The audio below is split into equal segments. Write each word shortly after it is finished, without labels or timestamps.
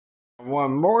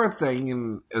One more thing,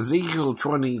 in Ezekiel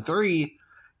 23,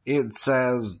 it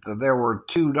says that there were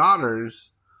two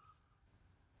daughters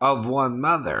of one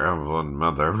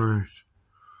mother.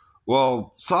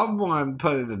 Well, someone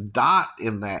put a dot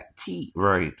in that T,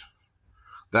 right?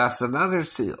 That's another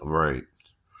seal, right?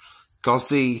 Because,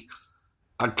 see,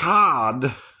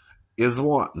 Echad is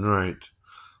one, right?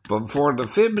 But for the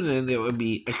feminine, it would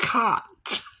be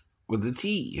Echat with a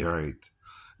T, right?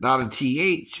 Not a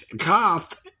TH.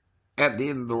 Echath at the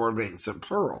end of the word makes it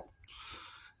plural.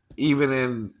 Even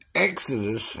in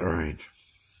Exodus, right?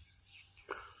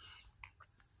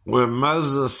 When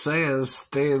Moses says,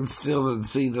 stand still and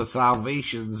see the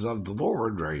salvations of the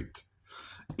Lord, right?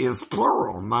 It's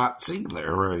plural, not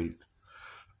singular, right?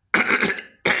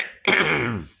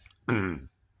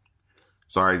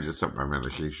 Sorry, I just took my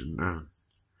medication now.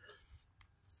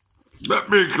 Let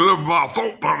me clear my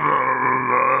throat.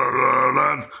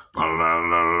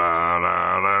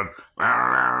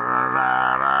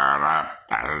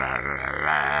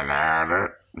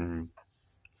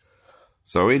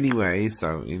 So anyway.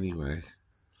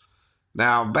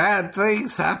 Now, bad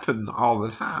things happen all the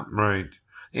time, right?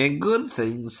 And good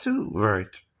things too,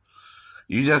 right?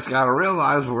 You just gotta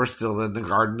realize we're still in the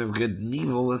garden of good and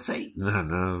evil with Satan. I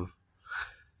know.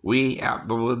 We ain't out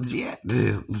the woods yet,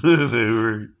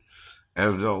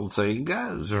 as the old saying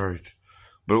goes, right?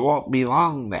 But it won't be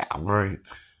long now, right?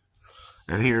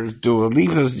 And here's Dua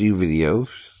Lipa's new video,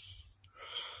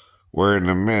 wearing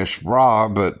a mesh bra,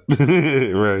 but,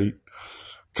 right?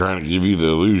 Trying to give you the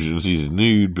illusion she's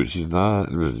nude, but she's not.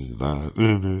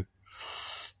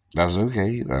 That's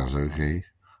okay.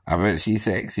 I bet she's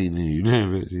sexy nude. I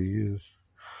bet she is.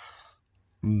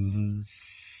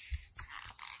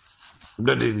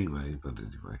 But anyway.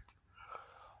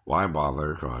 Why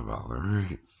bother?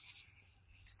 Right?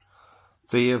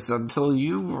 See, it's until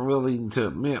you're willing to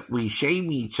admit we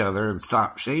shame each other and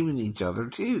stop shaming each other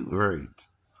too, right?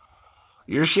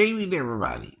 You're shaming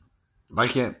everybody.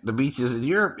 Like at the beaches in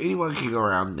Europe, anyone can go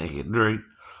around naked, right?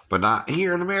 But not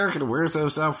here in America. We're so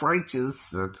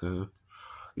self-righteous that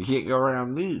you can't go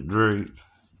around nude, right?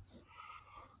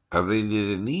 As they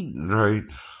did in Eden, right?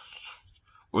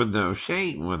 With no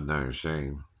shame.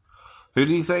 Who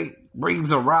do you think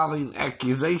brings a rallying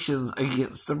accusation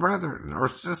against the brethren or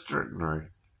sister, right?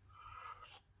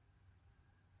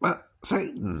 Well,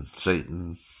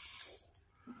 Satan.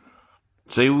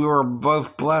 See, we were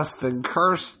both blessed and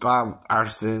cursed by our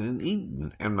sin in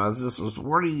Eden, and Moses was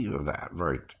warning you of that,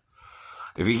 right?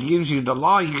 If he gives you the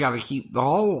law, you got to keep the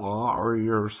whole law, or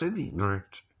you're sinning,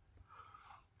 right?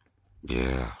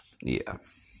 Yeah.